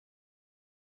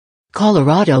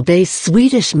Colorado-based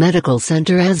Swedish medical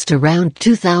center asked around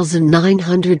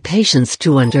 2,900 patients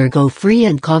to undergo free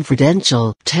and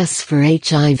confidential tests for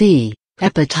HIV,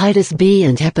 hepatitis B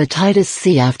and hepatitis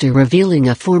C after revealing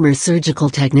a former surgical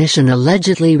technician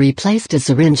allegedly replaced a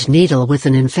syringe needle with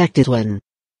an infected one.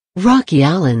 Rocky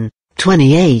Allen,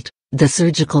 28, the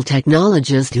surgical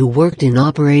technologist who worked in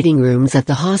operating rooms at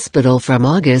the hospital from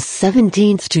August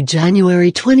 17 to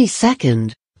January 22,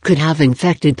 could have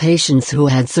infected patients who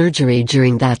had surgery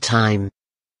during that time.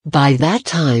 By that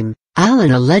time,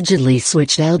 Allen allegedly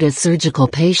switched out a surgical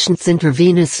patient's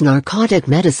intravenous narcotic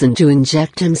medicine to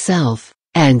inject himself,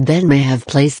 and then may have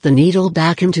placed the needle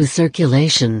back into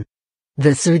circulation.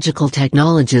 The surgical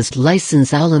technologist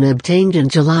license Allen obtained in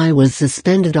July was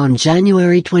suspended on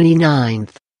January 29.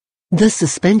 The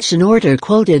suspension order,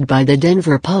 quoted by the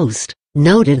Denver Post,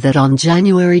 noted that on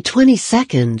January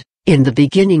 22, in the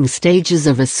beginning stages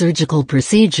of a surgical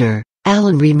procedure,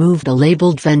 Allen removed a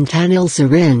labeled fentanyl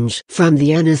syringe from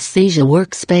the anesthesia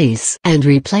workspace and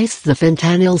replaced the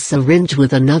fentanyl syringe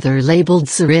with another labeled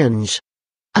syringe.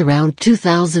 Around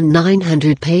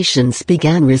 2,900 patients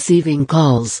began receiving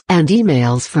calls and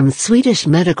emails from Swedish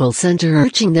Medical Center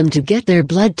urging them to get their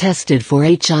blood tested for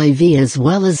HIV as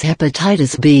well as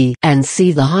hepatitis B and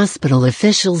C. The hospital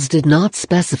officials did not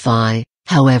specify,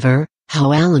 however,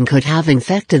 how Allen could have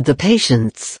infected the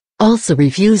patients, also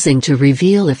refusing to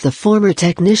reveal if the former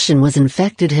technician was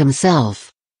infected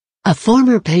himself. A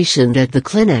former patient at the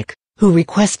clinic, who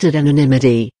requested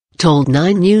anonymity, told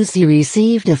 9 News he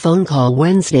received a phone call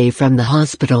Wednesday from the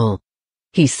hospital.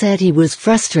 He said he was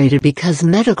frustrated because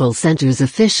medical center's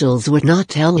officials would not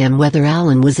tell him whether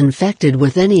Allen was infected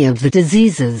with any of the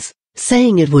diseases,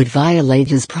 saying it would violate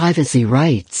his privacy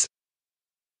rights.